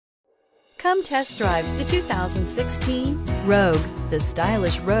Come test drive the 2016 Rogue. The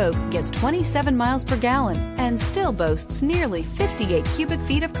stylish Rogue gets 27 miles per gallon and still boasts nearly 58 cubic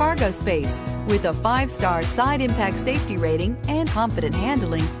feet of cargo space. With a 5-star side impact safety rating and confident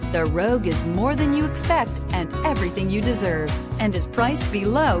handling, the Rogue is more than you expect and everything you deserve, and is priced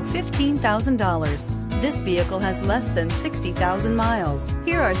below $15,000. This vehicle has less than 60,000 miles.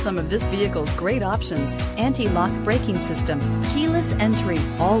 Here are some of this vehicle's great options: anti-lock braking system, keyless entry,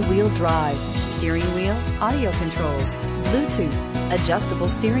 all-wheel drive, steering wheel audio controls, Bluetooth, adjustable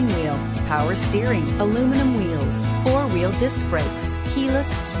steering wheel, power steering, aluminum wheels, 4-wheel disc brakes, keyless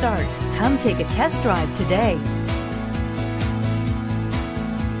start. Come take a test drive today.